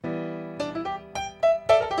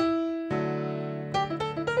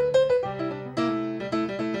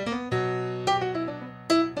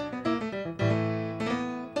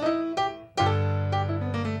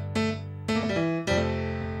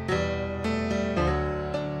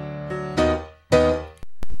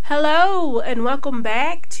Hello, and welcome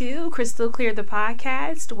back to Crystal Clear, the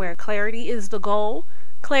podcast, where clarity is the goal,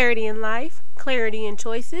 clarity in life, clarity in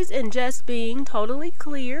choices, and just being totally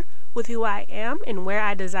clear with who I am and where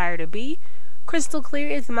I desire to be. Crystal clear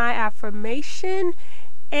is my affirmation,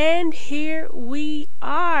 and here we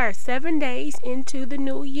are, 7 days into the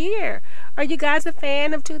new year. Are you guys a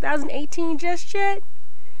fan of 2018 just yet?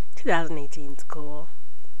 2018 is cool.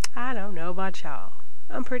 I don't know about y'all.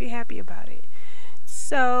 I'm pretty happy about it.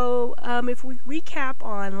 So, if we recap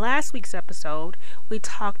on last week's episode, we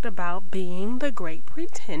talked about being the great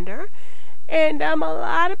pretender, and a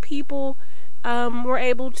lot of people were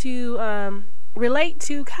able to relate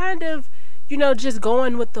to kind of, just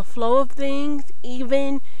going with the flow of things,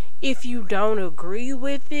 even if you don't agree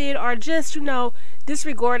with it, or just,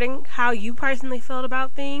 disregarding how you personally felt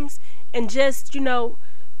about things, and just,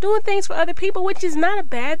 doing things for other people, which is not a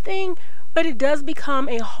bad thing, but it does become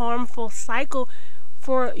a harmful cycle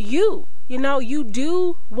for you. You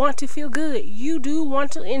do want to feel good. You do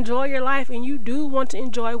want to enjoy your life, and you do want to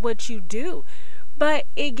enjoy what you do. But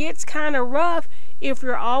it gets kind of rough if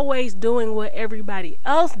you're always doing what everybody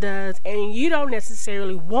else does, and you don't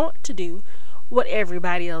necessarily want to do what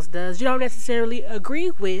everybody else does. You don't necessarily agree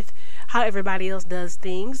with how everybody else does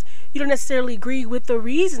things. You don't necessarily agree with the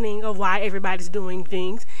reasoning of why everybody's doing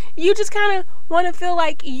things. You just kind of want to feel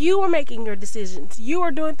like you are making your decisions. You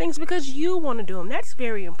are doing things because you want to do them. That's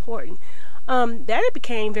very important. That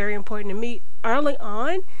became very important to me early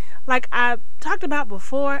on. Like I talked about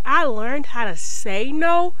before, I learned how to say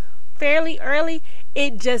no fairly early.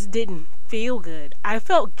 It just didn't feel good. I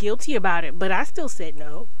felt guilty about it, but I still said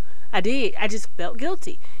no. I did. I just felt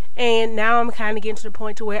guilty. And now I'm kind of getting to the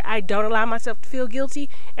point to where I don't allow myself to feel guilty,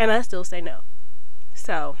 and I still say no.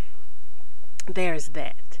 So, there's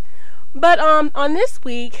that. But on this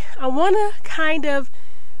week, I want to kind of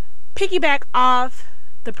piggyback off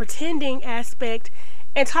the pretending aspect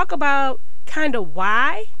and talk about kind of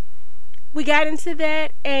why we got into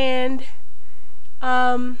that, and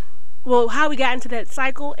how we got into that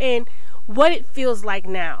cycle and what it feels like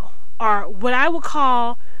now, or what I would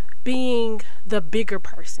call being the bigger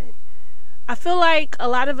person. I feel like a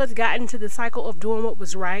lot of us got into the cycle of doing what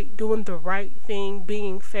was right, doing the right thing,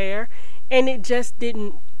 being fair, and it just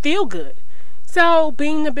didn't feel good. So,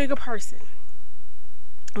 being the bigger person.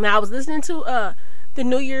 Now, I was listening to the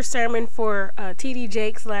New Year's sermon for T.D.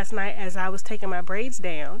 Jakes last night as I was taking my braids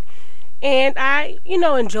down, and I,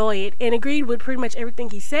 enjoy it and agreed with pretty much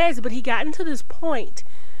everything he says, but he got into this point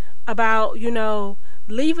about,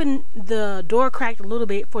 leaving the door cracked a little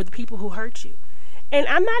bit for the people who hurt you. And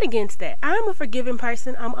I'm not against that. I'm a forgiving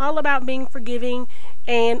person. I'm all about being forgiving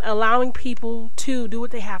and allowing people to do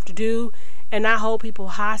what they have to do and not hold people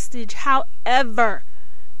hostage. However,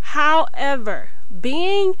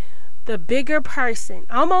 being the bigger person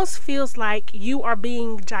almost feels like you are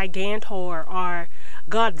being Gigantor or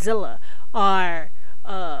Godzilla or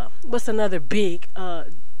what's another big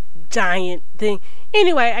giant thing.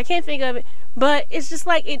 Anyway, I can't think of it. But it's just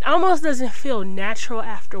like it almost doesn't feel natural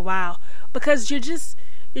after a while, because you're just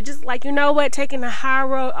like, taking the high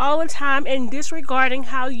road all the time and disregarding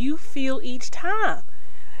how you feel each time.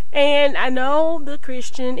 And I know the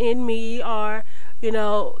Christian in me, or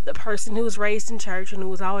the person who was raised in church and who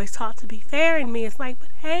was always taught to be fair in me, it's like, but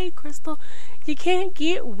hey, Crystal, you can't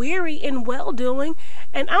get weary in well-doing.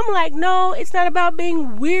 And I'm like, no, it's not about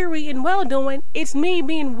being weary in well-doing. It's me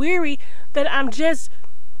being weary that I'm just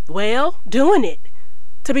doing it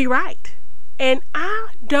to be right. And I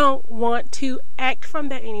don't want to act from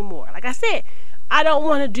that anymore. Like I said, I don't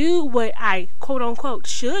want to do what I quote unquote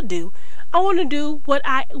should do. I want to do what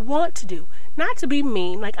I want to do. Not to be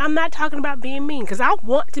mean. Like, I'm not talking about being mean, because I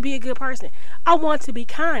want to be a good person. I want to be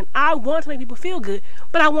kind. I want to make people feel good,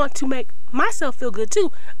 but I want to make myself feel good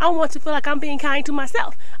too. I want to feel like I'm being kind to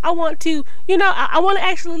myself. I want to, I want to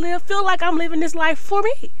actually feel like I'm living this life for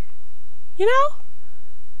me.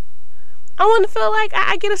 I want to feel like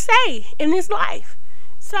I get a say in this life.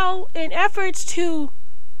 So, in efforts to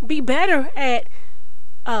be better at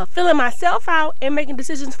filling myself out and making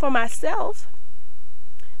decisions for myself,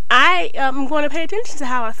 I am going to pay attention to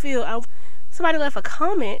how I feel. Somebody left a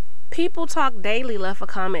comment. People Talk Daily left a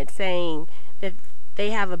comment saying that they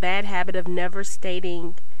have a bad habit of never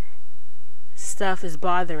stating stuff is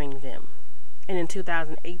bothering them. And in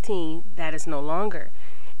 2018, that is no longer.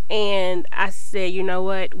 And I said, you know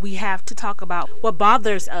what? We have to talk about what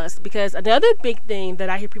bothers us, because another big thing that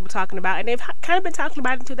I hear people talking about, and they've kind of been talking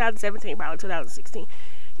about in 2017, probably 2016,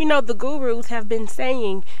 the gurus have been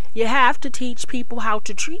saying you have to teach people how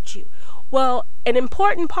to treat you. Well, an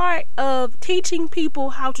important part of teaching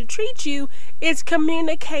people how to treat you is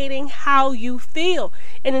communicating how you feel.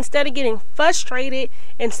 And instead of getting frustrated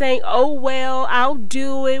and saying, oh, well, I'll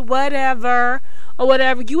do it, whatever, or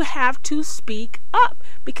whatever, you have to speak up.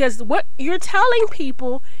 Because what you're telling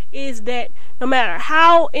people is that no matter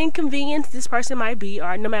how inconvenienced this person might be,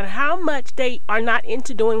 or no matter how much they are not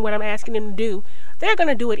into doing what I'm asking them to do, they're going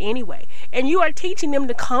to do it anyway. And you are teaching them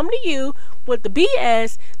to come to you with the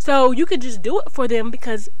BS so you can just do it for them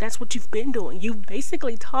because that's what you've been doing. You've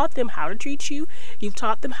basically taught them how to treat you. You've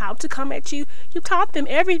taught them how to come at you. You've taught them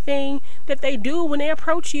everything that they do when they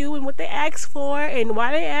approach you and what they ask for and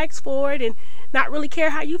why they ask for it, and not really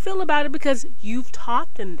care how you feel about it because you've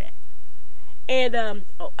taught them that. And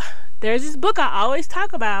there's this book I always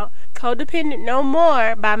talk about, Codependent No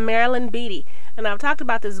More by Marilyn Beatty. And I've talked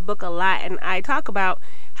about this book a lot, and I talk about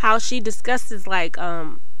how she discusses like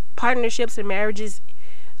partnerships and marriages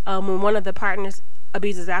when one of the partners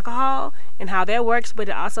abuses alcohol and how that works, but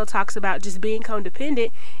it also talks about just being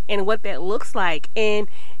codependent and what that looks like. And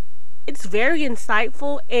it's very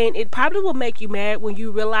insightful, and it probably will make you mad when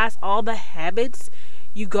you realize all the habits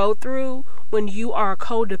you go through when you are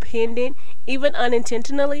codependent, even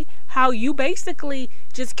unintentionally, how you basically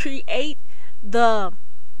just create the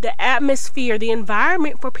atmosphere, the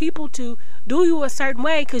environment for people to do you a certain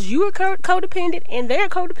way because you are codependent and they're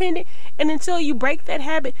codependent, and until you break that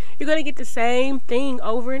habit, you're going to get the same thing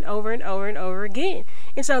over and over and over and over again.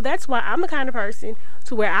 And so that's why I'm the kind of person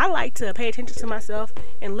to where I like to pay attention to myself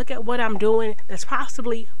and look at what I'm doing that's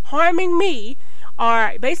possibly harming me,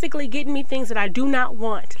 or basically getting me things that I do not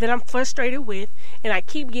want, that I'm frustrated with, and I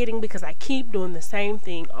keep getting because I keep doing the same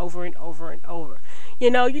thing over and over and over.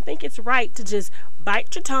 You know, you think it's right to just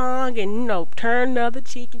bite your tongue and, you know, turn the other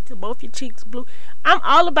cheek until both your cheeks blue. I'm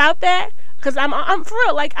all about that because I'm for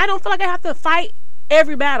real. Like, I don't feel like I have to fight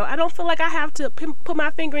every battle. I don't feel like I have to put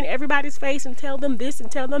my finger in everybody's face and tell them this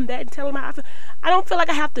and tell them that and tell them how I feel. I don't feel like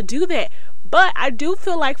I have to do that. But I do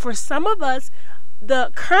feel like for some of us,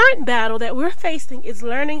 the current battle that we're facing is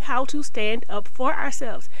learning how to stand up for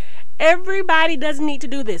ourselves. Everybody doesn't need to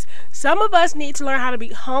do this. Some of us need to learn how to be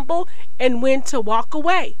humble and when to walk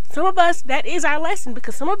away. Some of us, that is our lesson,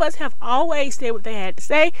 because some of us have always said what they had to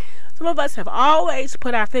say. Some of us have always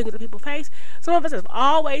put our fingers in people's face. Some of us have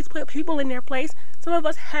always put people in their place. Some of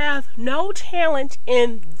us have no challenge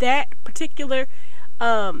in that particular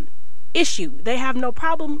issue. They have no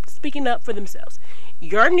problem speaking up for themselves.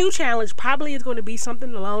 Your new challenge probably is going to be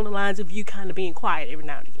something along the lines of you kind of being quiet every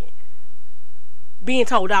now and again. Being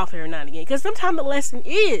told off every now and again. Because sometimes the lesson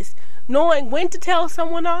is knowing when to tell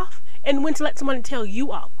someone off and when to let someone tell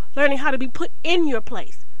you off. Learning how to be put in your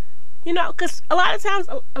place. You know, because a lot of times,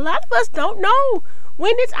 a lot of us don't know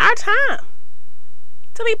when it's our time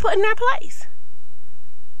to be put in our place.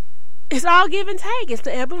 It's all give and take. It's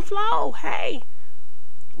the ebb and flow. Hey,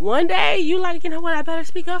 one day you like, you know what, I better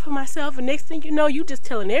speak up for myself. And next thing you know, you just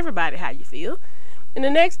telling everybody how you feel. And the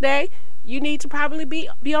next day, you need to probably be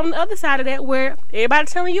on the other side of that where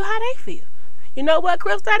everybody's telling you how they feel. You know what,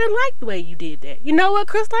 Crystal, I didn't like the way you did that. You know what,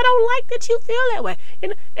 Crystal, I don't like that you feel that way.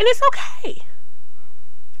 And it's okay.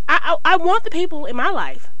 I want the people in my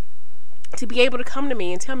life to be able to come to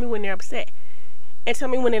me and tell me when they're upset and tell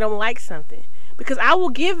me when they don't like something, because I will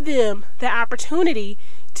give them the opportunity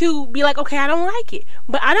to be like, okay, I don't like it.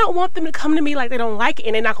 But I don't want them to come to me like they don't like it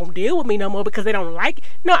and they're not going to deal with me no more because they don't like it.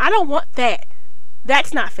 No, I don't want that.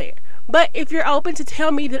 That's not fair. But if you're open to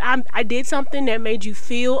tell me that I did something that made you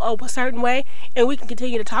feel a certain way and we can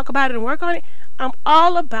continue to talk about it and work on it, I'm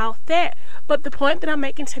all about that. But the point that I'm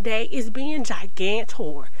making today is being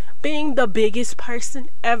gigantor, being the biggest person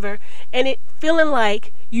ever, and it feeling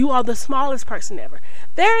like you are the smallest person ever.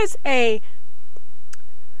 There is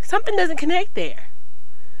something doesn't connect there.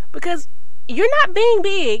 Because you're not being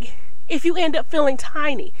big if you end up feeling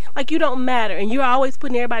tiny, like you don't matter, and you're always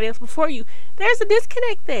putting everybody else before you. There's a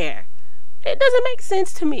disconnect there. It doesn't make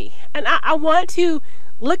sense to me. And I want to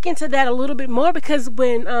look into that a little bit more, because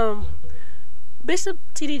when Bishop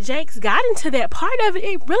T.D. Jakes got into that part of it,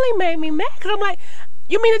 it really made me mad. Because I'm like,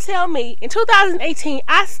 you mean to tell me in 2018,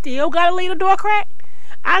 I still got to leave the door cracked?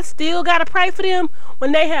 I still got to pray for them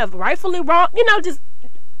when they have rightfully wrong, just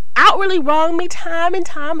outwardly wronged me time and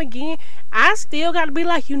time again? I still got to be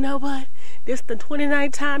like, you know what? This the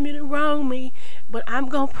 29th time you done wronged me, but I'm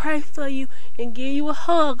going to pray for you and give you a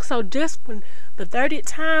hug. So just when the 30th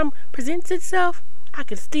time presents itself, I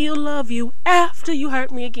can still love you after you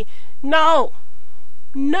hurt me again. No.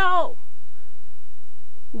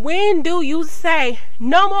 When do you say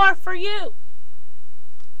no more for you?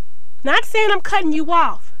 Not saying I'm cutting you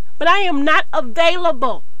off, but I am not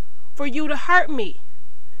available for you to hurt me.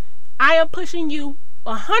 I am pushing you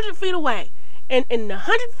 100 feet away. And in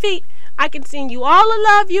 100 feet, I can send you all the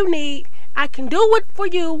love you need. I can do it for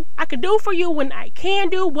you. I can do for you when I can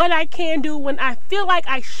do what I can do, when I feel like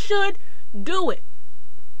I should do it.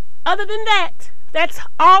 Other than that, that's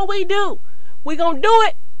all we do. We're going to do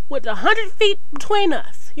it with 100 feet between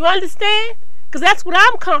us. You understand? Because that's what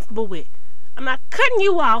I'm comfortable with. I'm not cutting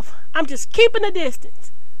you off. I'm just keeping the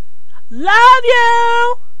distance. Love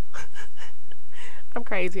you! I'm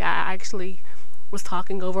crazy. I actually was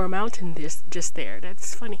talking over a mountain just there.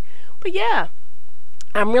 That's funny. But yeah,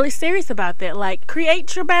 I'm really serious about that. Like,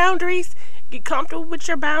 create your boundaries. Get comfortable with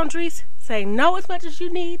your boundaries. Say no as much as you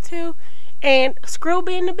need to. And screw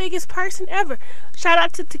being the biggest person ever. Shout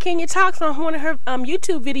out to Kenya Talks on one of her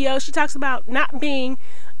YouTube videos. She talks about not being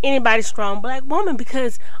anybody's strong black woman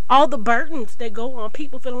because all the burdens that go on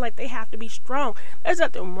people feeling like they have to be strong. There's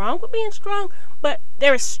nothing wrong with being strong, but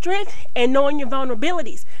there is strength in knowing your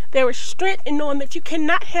vulnerabilities. There is strength in knowing that you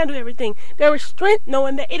cannot handle everything. There is strength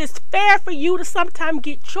knowing that it is fair for you to sometimes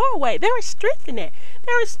get your way. There is strength in that.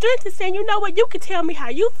 There is strength in saying, you know what, you can tell me how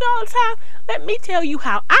you feel all the time. Let me tell you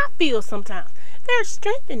how I feel sometimes. There's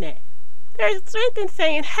strength in that. There's strength in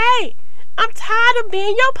saying, hey, I'm tired of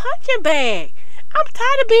being your punching bag. I'm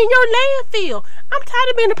tired of being your landfill. I'm tired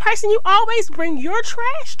of being the person you always bring your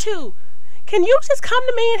trash to. Can you just come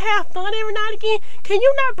to me and have fun every now and again? Can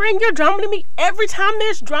you not bring your drama to me every time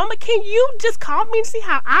there's drama? Can you just call me and see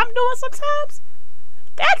how I'm doing sometimes?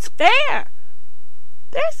 That's fair.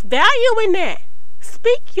 There's value in that.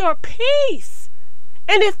 Speak your piece.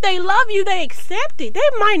 And if they love you, they accept it. They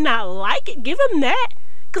might not like it. Give them that.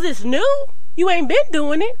 Because it's new. You ain't been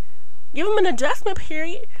doing it. Give them an adjustment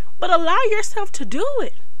period. But allow yourself to do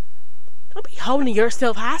it. Don't be holding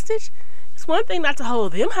yourself hostage. It's one thing not to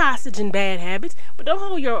hold them hostage in bad habits, but don't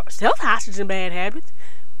hold yourself hostage in bad habits.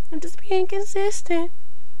 And just being consistent.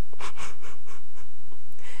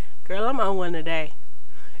 Girl, I'm on one today.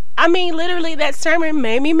 I mean, literally, that sermon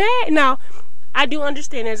made me mad. Now, I do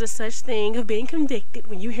understand there's a such thing of being convicted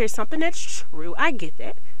when you hear something that's true. I get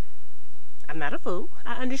that. I'm not a fool.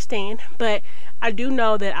 I understand. But I do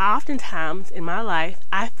know that oftentimes in my life,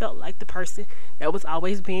 I felt like the person that was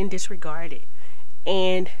always being disregarded.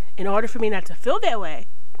 And in order for me not to feel that way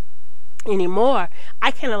anymore,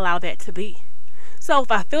 I can't allow that to be. So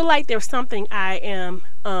if I feel like there's something I am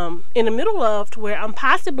in the middle of to where I'm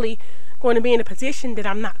possibly going to be in a position that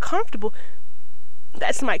I'm not comfortable,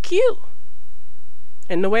 that's my cue.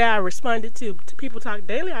 And the way I responded to People Talk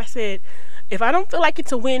Daily, I said, if I don't feel like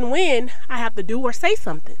it's a win-win, I have to do or say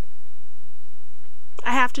something.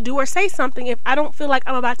 I have to do or say something if I don't feel like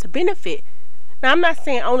I'm about to benefit. Now, I'm not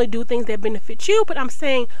saying only do things that benefit you, but I'm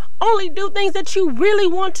saying only do things that you really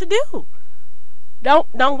want to do.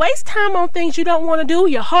 Don't waste time on things you don't want to do.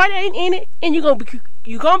 Your heart ain't in it, and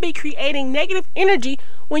you're gonna be creating negative energy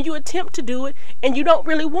when you attempt to do it, and you don't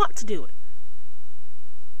really want to do it.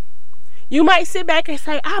 You might sit back and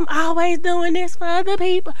say, I'm always doing this for other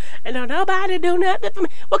people, and don't nobody do nothing for me.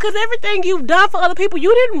 Well, because everything you've done for other people,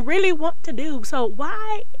 you didn't really want to do. So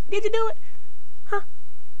why did you do it? Huh?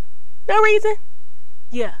 No reason?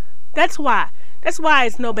 Yeah, that's why. That's why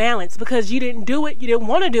it's no balance, because you didn't do it, you didn't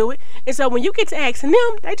want to do it. And so when you get to asking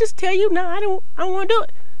them, they just tell you, no, I don't want to do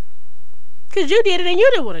it. Because you did it and you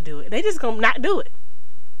didn't want to do it. They just going to not do it.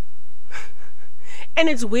 And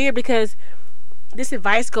it's weird because this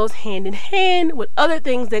advice goes hand in hand with other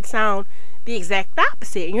things that sound the exact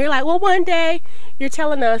opposite. And you're like, well, one day you're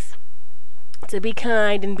telling us to be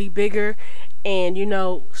kind and be bigger and,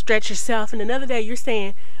 stretch yourself. And another day you're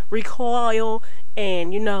saying recoil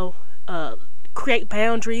and, create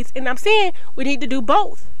boundaries. And I'm saying we need to do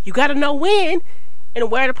both. You got to know when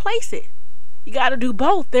and where to place it. You got to do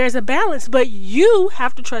both. There's a balance, but you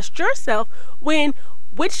have to trust yourself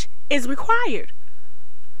which is required.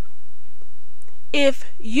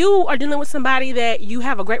 If you are dealing with somebody that you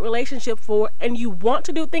have a great relationship for and you want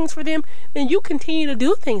to do things for them, then you continue to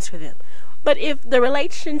do things for them. But if the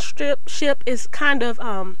relationship is kind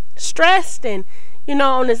of stressed and,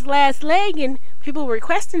 on its last leg and people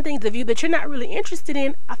requesting things of you that you're not really interested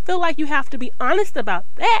in, I feel like you have to be honest about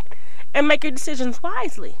that and make your decisions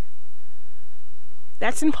wisely.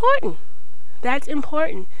 That's important. That's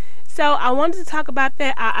important. So I wanted to talk about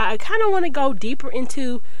that. I kind of want to go deeper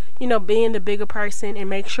into being the bigger person and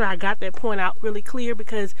make sure I got that point out really clear,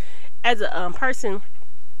 because as a person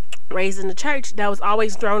raised in the church, that was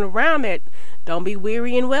always thrown around that don't be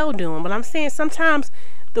weary in well doing. But I'm saying sometimes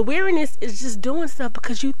the weariness is just doing stuff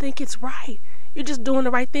because you think it's right. You're just doing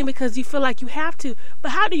the right thing because you feel like you have to.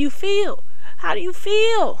 But how do you feel? How do you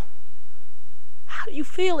feel? How do you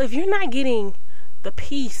feel if you're not getting the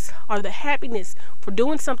peace or the happiness for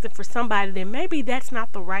doing something for somebody, then maybe that's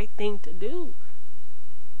not the right thing to do.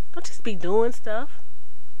 Don't just be doing stuff.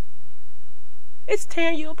 It's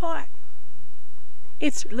tearing you apart.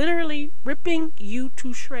 It's literally ripping you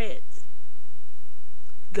to shreds.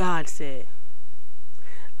 God said,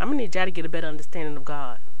 I'm going to need y'all to get a better understanding of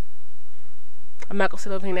God. I'm not going to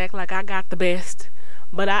sit up here and act like I got the best,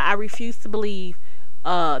 but I refuse to believe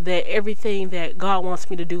that everything that God wants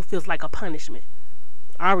me to do feels like a punishment.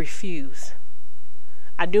 I refuse.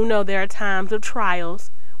 I do know there are times of trials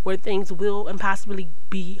where things will and possibly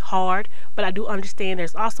be hard, but I do understand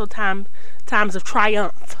there's also times of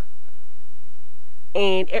triumph.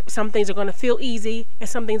 And some things are going to feel easy, and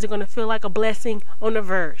some things are going to feel like a blessing on the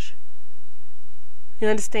verge. You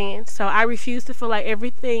understand? So I refuse to feel like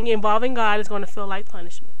everything involving God is going to feel like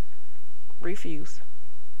punishment. Refuse.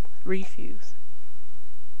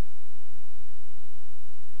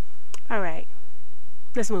 All right.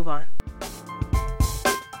 Let's move on.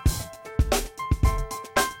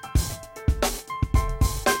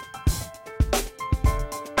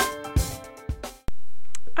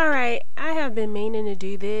 Alright, I have been meaning to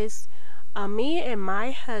do this. Me and my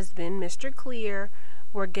husband, Mr. Clear,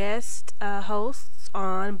 were guest hosts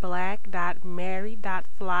on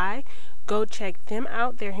black.married.fly. Go check them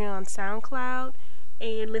out. They're here on SoundCloud.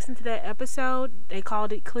 And listen to that episode. They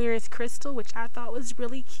called it Clear as Crystal, which I thought was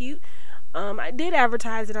really cute. I did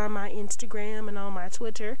advertise it on my Instagram and on my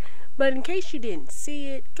Twitter. But in case you didn't see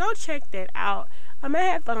it, go check that out. I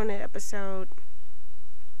had fun on that episode.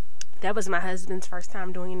 That was my husband's first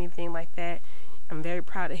time doing anything like that. I'm very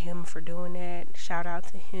proud of him for doing that. Shout out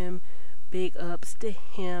to him. Big ups to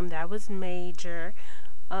him. That was major.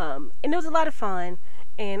 And it was a lot of fun.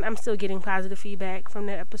 And I'm still getting positive feedback from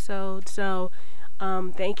that episode. So,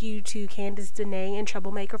 thank you to Candace, Danae, and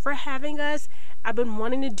Troublemaker for having us. I've been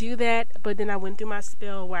wanting to do that, but then I went through my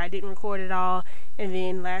spell where I didn't record it all. And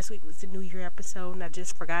then last week was the New Year episode, and I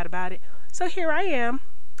just forgot about it. So here I am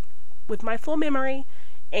with my full memory.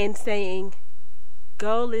 And saying,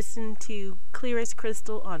 go listen to Clear as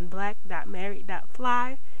Crystal on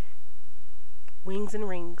black.married.fly. Wings and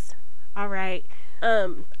rings. Alright.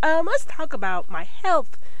 Let's talk about my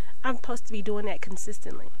health. I'm supposed to be doing that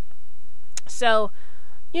consistently. So,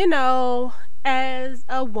 as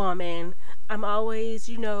a woman, I'm always,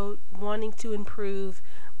 wanting to improve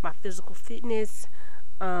my physical fitness,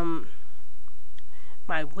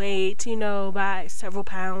 my weight, by several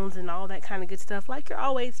pounds and all that kind of good stuff. Like, you're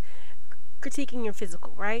always critiquing your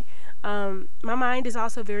physical, right? My mind is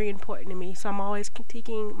also very important to me, so I'm always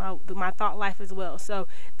critiquing my thought life as well. So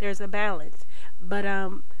there's a balance. But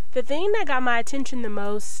the thing that got my attention the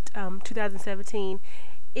most, 2017,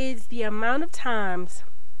 is the amount of times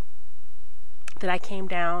that I came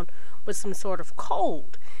down with some sort of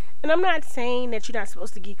cold. And I'm not saying that you're not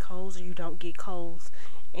supposed to get colds or you don't get colds.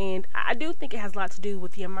 And I do think it has a lot to do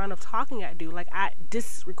with the amount of talking I do. Like,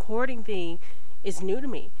 this recording thing is new to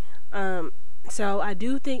me. So I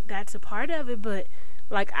do think that's a part of it. But,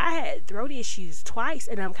 like, I had throat issues twice,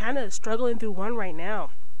 and I'm kind of struggling through one right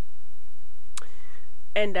now.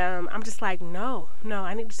 And I'm just like, no,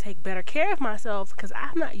 I need to take better care of myself because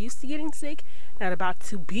I'm not used to getting sick, not about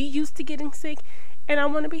to be used to getting sick. And I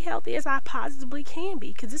want to be healthy as I possibly can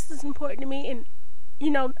be because this is important to me. And,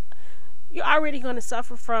 you're already going to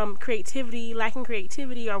suffer from lacking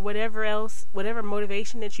creativity or whatever else, whatever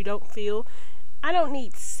motivation that you don't feel. I don't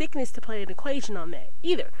need sickness to play an equation on that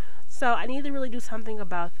either. So I need to really do something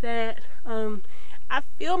about that. I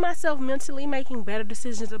feel myself mentally making better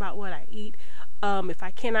decisions about what I eat. If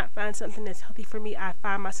I cannot find something that's healthy for me, I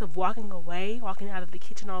find myself walking out of the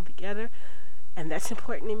kitchen altogether. And that's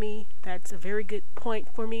important to me. That's a very good point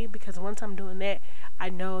for me because once I'm doing that, I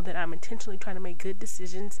know that I'm intentionally trying to make good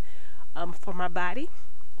decisions for my body.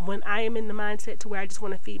 When I am in the mindset to where I just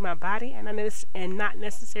want to feed my body and not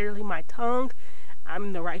necessarily my tongue, I'm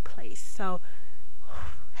in the right place. So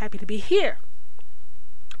happy to be here.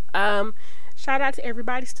 Shout out to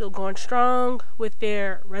everybody still going strong with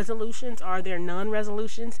their resolutions or their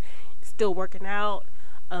non-resolutions, still working out,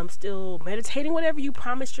 still meditating, whatever you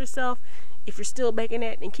promised yourself. If you're still making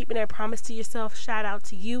that and keeping that promise to yourself, shout out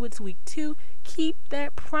to you. It's week 2. Keep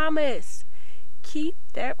that promise. Keep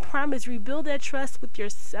that promise. Rebuild that trust with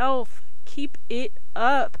yourself. Keep it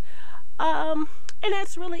up. And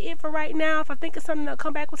that's really it for right now. If I think of something, I'll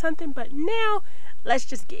come back with something. But now, let's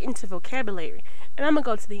just get into vocabulary. And I'm going to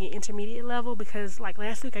go to the intermediate level because, like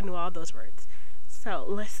last week, I knew all those words. So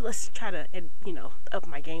let's try to, up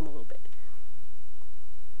my game a little bit.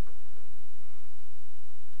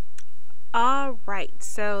 All right.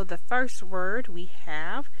 So the first word we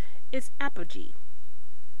have is apogee.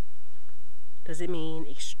 Does it mean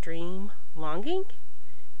extreme longing,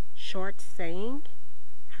 short saying,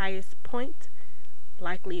 highest point,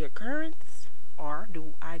 likely occurrence, or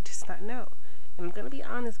do I just not know? And I'm going to be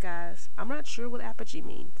honest, guys, I'm not sure what apogee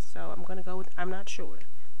means, so I'm going to go with I'm not sure.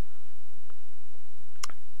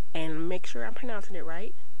 And make sure I'm pronouncing it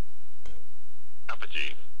right.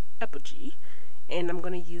 Apogee. Apogee. And I'm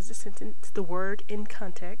going to use the word in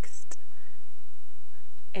context.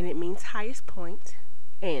 And it means highest point.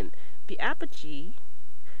 And the apogee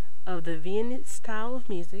of the Viennese style of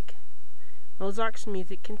music, Mozart's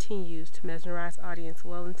music continues to mesmerize audience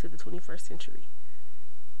well into the 21st century.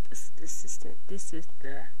 This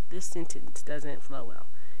sentence doesn't flow well.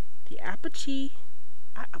 The apogee,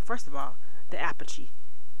 first of all, the apogee.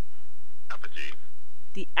 Apogee.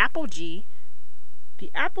 The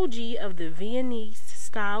apogee of the Viennese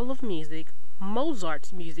style of music,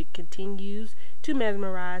 Mozart's music continues to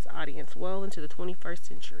mesmerize audience well into the 21st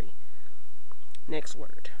century. Next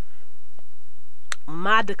word.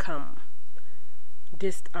 Modicum.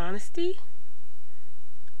 Dishonesty,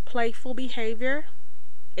 playful behavior,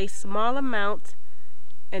 a small amount,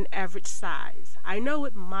 and average size. I know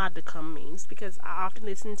what modicum means because I often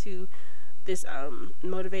listen to this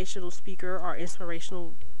motivational speaker or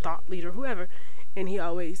inspirational thought leader, whoever, and he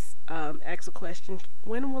always asks a question,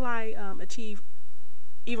 when will I achieve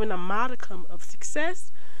even a modicum of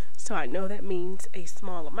success? So I know that means a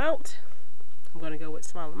small amount. I'm going to go with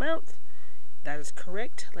small amount. That is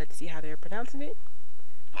correct. Let's see how they're pronouncing it.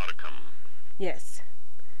 Modicum. Yes.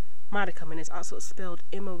 Modicum, and it's also spelled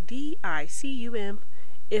M-O-D-I-C-U-M.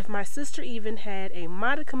 If my sister even had a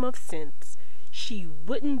modicum of sense, she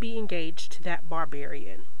wouldn't be engaged to that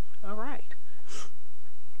barbarian. All right.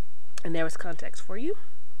 And there was context for you.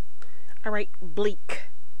 All right, bleak.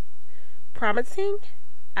 Promising,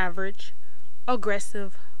 average,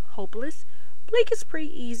 aggressive, hopeless. Bleak is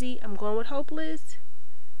pretty easy. I'm going with hopeless.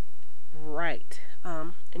 Right.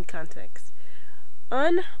 In context.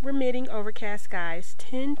 Unremitting overcast skies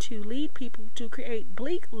tend to lead people to create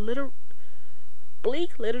bleak literature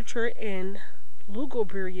and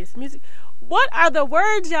lugubrious music. What are the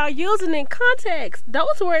words y'all using in context?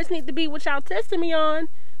 Those words need to be what y'all testing me on.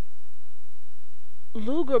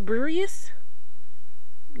 Lugubrious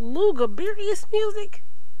music?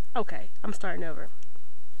 Okay, I'm starting over.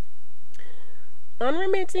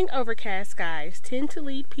 Unremitting overcast skies tend to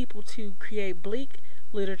lead people to create bleak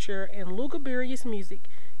literature and lugubrious music.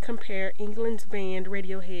 Compare England's band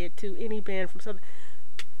Radiohead to any band from Southern.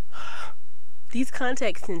 These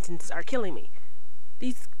context sentences are killing me.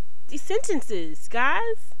 These sentences,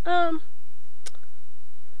 guys. You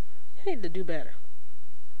need to do better.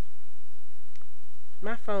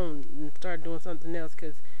 My phone started doing something else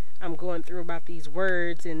because I'm going through about these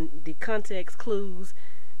words and the context clues.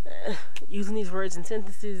 Using these words in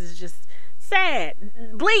sentences is just sad.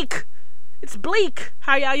 Bleak. It's bleak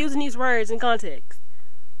how y'all using these words in context.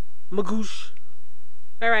 Magoosh.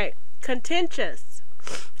 Alright. Contentious.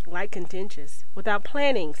 Like contentious. Without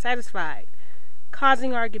planning. Satisfied.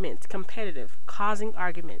 Causing arguments. Competitive. Causing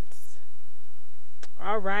arguments.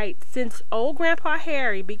 Alright. Since old Grandpa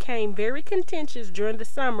Harry became very contentious during the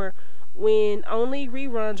summer when only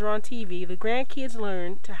reruns were on TV, the grandkids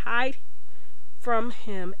learned to hide from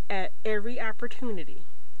him at every opportunity.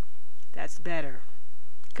 That's better.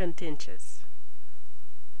 Contentious.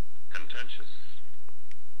 Contentious.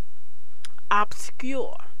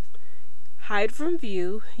 Obscure. Hide from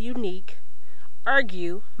view. Unique.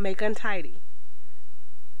 Argue. Make untidy.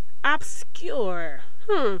 Obscure.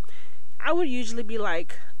 I would usually be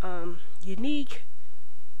like unique,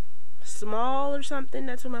 small or something.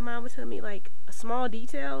 That's what my mom would tell me, like a small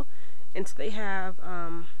detail. And so they have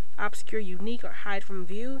obscure, unique, or hide from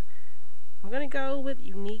view. I'm going to go with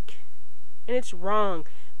unique. And it's wrong.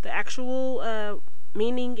 The actual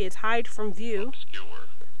meaning is hide from view. Obscure.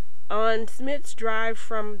 On Smith's drive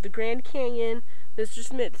from the Grand Canyon, Mr.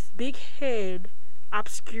 Smith's big head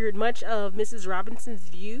obscured much of Mrs. Robinson's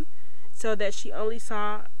view so that she only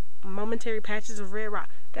saw momentary patches of red rock.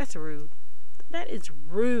 That's rude. That is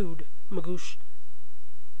rude, Magoosh.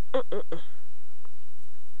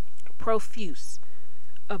 Profuse.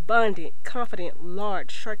 Abundant, confident,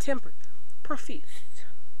 large, short-tempered. Profuse.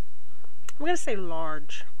 I'm going to say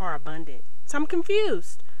large or abundant. So I'm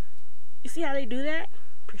confused. You see how they do that?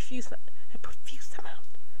 Profuse amount. I'm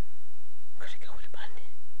going to go with abundant.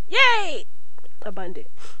 Yay! Abundant.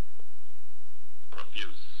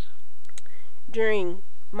 Profuse. During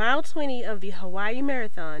mile 20 of the Hawaii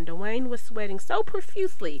Marathon, Dwayne was sweating so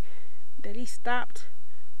profusely that he stopped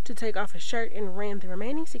to take off his shirt and ran the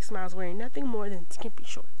remaining 6 miles wearing nothing more than skimpy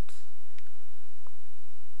shorts.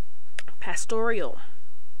 Pastoral.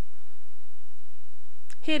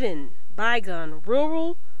 hidden, bygone,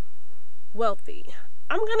 rural, wealthy.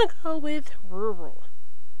 I'm gonna go with rural.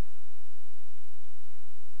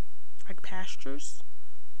 Like pastures?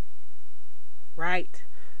 Right.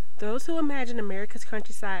 Those who imagine America's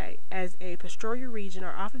countryside as a pastoral region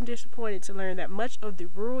are often disappointed to learn that much of the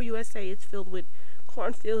rural USA is filled with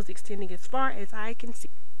cornfields extending as far as I can see.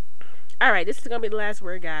 Alright, this is going to be the last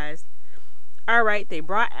word, guys. Alright, they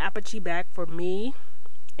brought apogee back for me,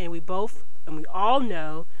 and we all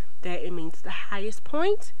know that it means the highest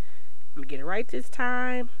point. I'm going to get it right this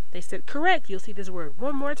time. They said correct. You'll see this word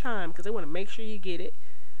one more time because they want to make sure you get it.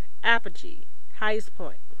 Apogee, highest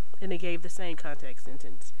point. And they gave the same context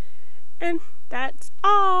sentence. And that's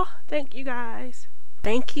all. Thank you, guys.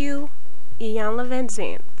 Thank you, Iyanla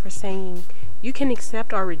Vanzant, for saying you can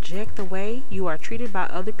accept or reject the way you are treated by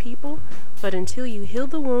other people, but until you heal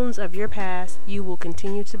the wounds of your past, you will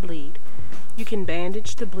continue to bleed. You can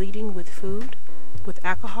bandage the bleeding with food, with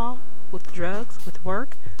alcohol, with drugs, with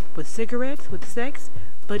work, with cigarettes, with sex,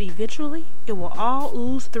 but eventually it will all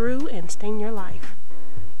ooze through and stain your life.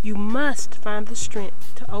 You must find the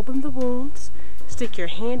strength to open the wounds, stick your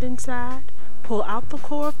hand inside, pull out the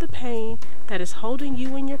core of the pain that is holding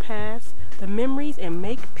you in your past, the memories, and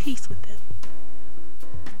make peace with them.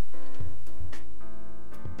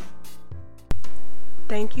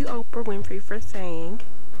 Thank you, Oprah Winfrey, for saying,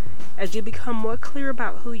 as you become more clear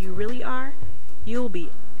about who you really are, you will be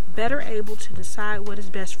better able to decide what is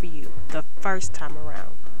best for you the first time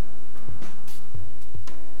around.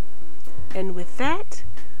 And with that,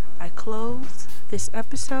 I close this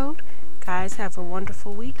episode. Guys, have a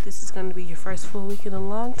wonderful week. This is going to be your first full week in a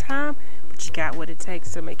long time, but you got what it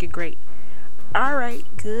takes to make it great. Alright,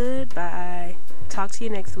 goodbye. Talk to you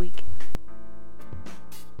next week.